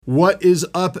What is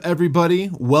up, everybody?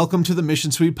 Welcome to the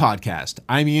Mission Suite podcast.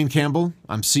 I'm Ian Campbell.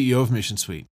 I'm CEO of Mission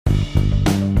Suite.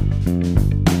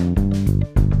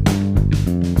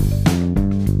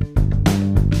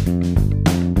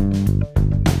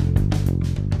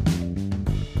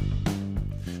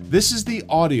 This is the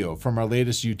audio from our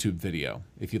latest YouTube video.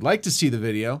 If you'd like to see the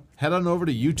video, head on over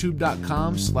to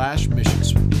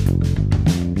youtube.com/missionsuite.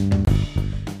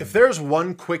 If there's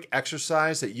one quick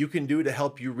exercise that you can do to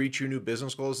help you reach your new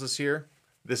business goals this year,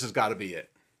 this has got to be it.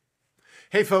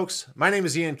 Hey folks, my name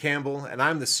is Ian Campbell and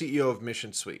I'm the CEO of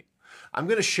Mission Suite. I'm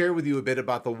going to share with you a bit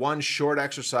about the one short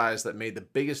exercise that made the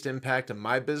biggest impact in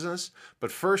my business,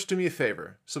 but first do me a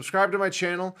favor, subscribe to my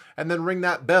channel and then ring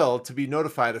that bell to be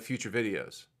notified of future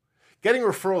videos. Getting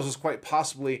referrals is quite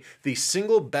possibly the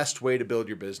single best way to build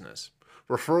your business.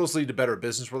 Referrals lead to better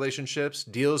business relationships,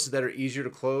 deals that are easier to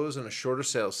close, and a shorter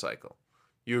sales cycle.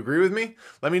 You agree with me?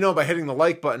 Let me know by hitting the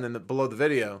like button below the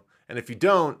video. And if you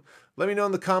don't, let me know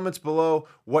in the comments below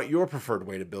what your preferred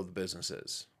way to build a business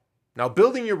is. Now,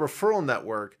 building your referral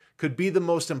network could be the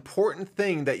most important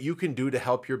thing that you can do to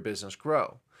help your business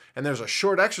grow. And there's a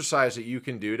short exercise that you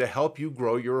can do to help you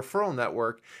grow your referral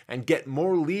network and get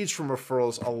more leads from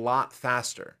referrals a lot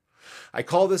faster. I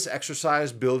call this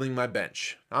exercise building my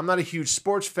bench. I'm not a huge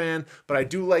sports fan, but I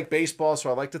do like baseball,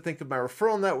 so I like to think of my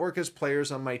referral network as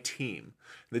players on my team.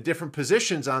 The different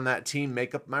positions on that team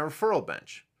make up my referral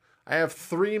bench. I have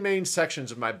three main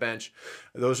sections of my bench.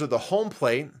 Those are the home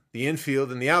plate, the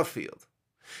infield, and the outfield.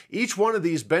 Each one of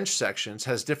these bench sections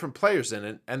has different players in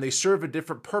it, and they serve a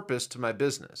different purpose to my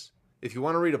business. If you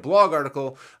want to read a blog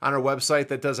article on our website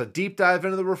that does a deep dive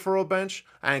into the referral bench,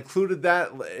 I included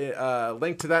that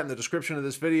link to that in the description of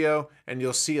this video, and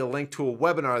you'll see a link to a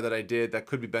webinar that I did that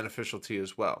could be beneficial to you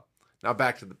as well. Now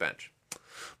back to the bench.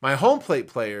 My home plate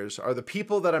players are the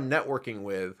people that I'm networking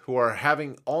with who are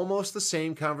having almost the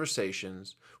same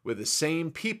conversations with the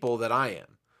same people that I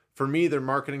am. For me, they're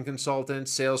marketing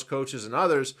consultants, sales coaches, and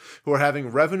others who are having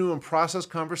revenue and process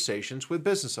conversations with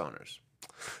business owners.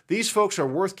 These folks are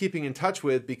worth keeping in touch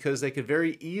with because they could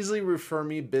very easily refer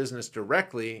me business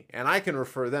directly, and I can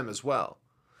refer them as well.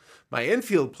 My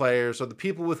infield players are the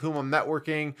people with whom I'm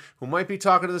networking, who might be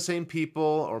talking to the same people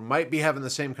or might be having the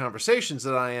same conversations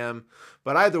that I am,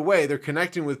 but either way, they're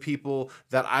connecting with people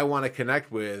that I want to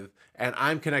connect with, and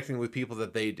I'm connecting with people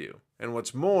that they do. And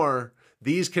what's more,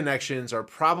 these connections are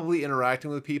probably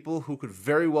interacting with people who could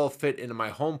very well fit into my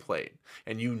home plate,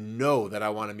 and you know that I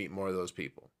want to meet more of those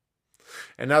people.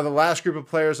 And now the last group of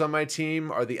players on my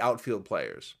team are the outfield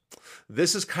players.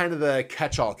 This is kind of the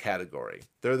catch-all category.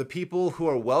 They're the people who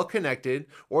are well connected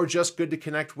or just good to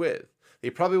connect with. They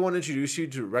probably won't introduce you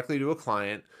directly to a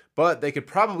client, but they could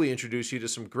probably introduce you to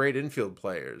some great infield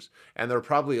players. And they're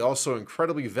probably also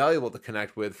incredibly valuable to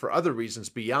connect with for other reasons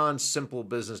beyond simple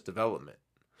business development.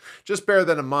 Just bear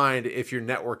that in mind if you're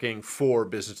networking for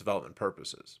business development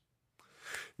purposes.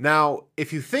 Now,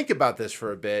 if you think about this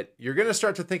for a bit, you're going to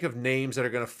start to think of names that are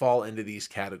going to fall into these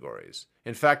categories.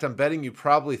 In fact, I'm betting you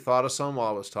probably thought of some while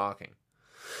I was talking.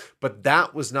 But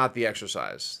that was not the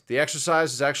exercise. The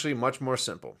exercise is actually much more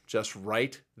simple. Just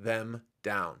write them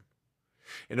down.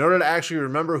 In order to actually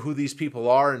remember who these people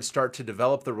are and start to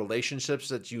develop the relationships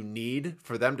that you need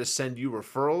for them to send you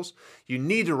referrals, you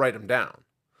need to write them down.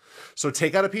 So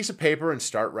take out a piece of paper and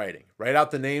start writing. Write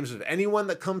out the names of anyone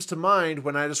that comes to mind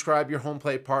when I describe your home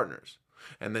plate partners.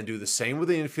 And then do the same with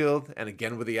the infield and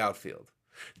again with the outfield.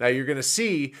 Now you're going to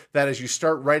see that as you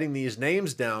start writing these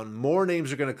names down, more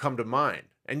names are going to come to mind.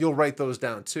 And you'll write those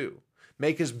down too.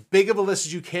 Make as big of a list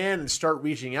as you can and start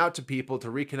reaching out to people to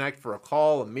reconnect for a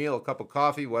call, a meal, a cup of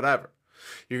coffee, whatever.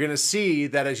 You're going to see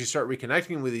that as you start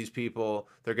reconnecting with these people,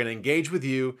 they're going to engage with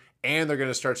you and they're going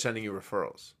to start sending you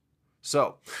referrals.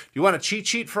 So, if you want a cheat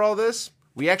sheet for all this,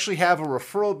 we actually have a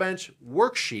referral bench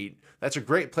worksheet. That's a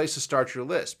great place to start your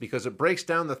list because it breaks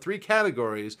down the three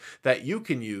categories that you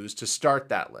can use to start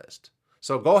that list.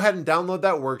 So go ahead and download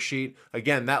that worksheet.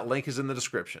 Again, that link is in the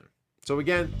description. So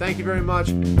again, thank you very much.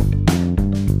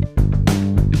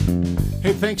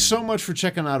 Hey, thanks so much for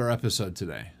checking out our episode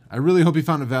today. I really hope you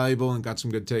found it valuable and got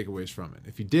some good takeaways from it.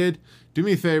 If you did, do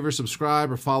me a favor, subscribe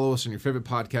or follow us on your favorite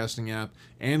podcasting app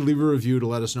and leave a review to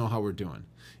let us know how we're doing.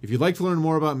 If you'd like to learn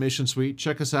more about Mission Suite,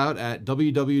 check us out at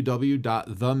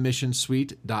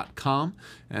www.themissionsuite.com,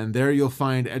 and there you'll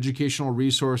find educational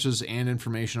resources and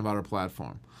information about our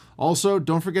platform. Also,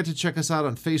 don't forget to check us out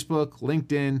on Facebook,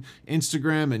 LinkedIn,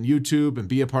 Instagram, and YouTube and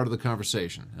be a part of the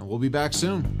conversation. And we'll be back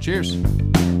soon. Cheers.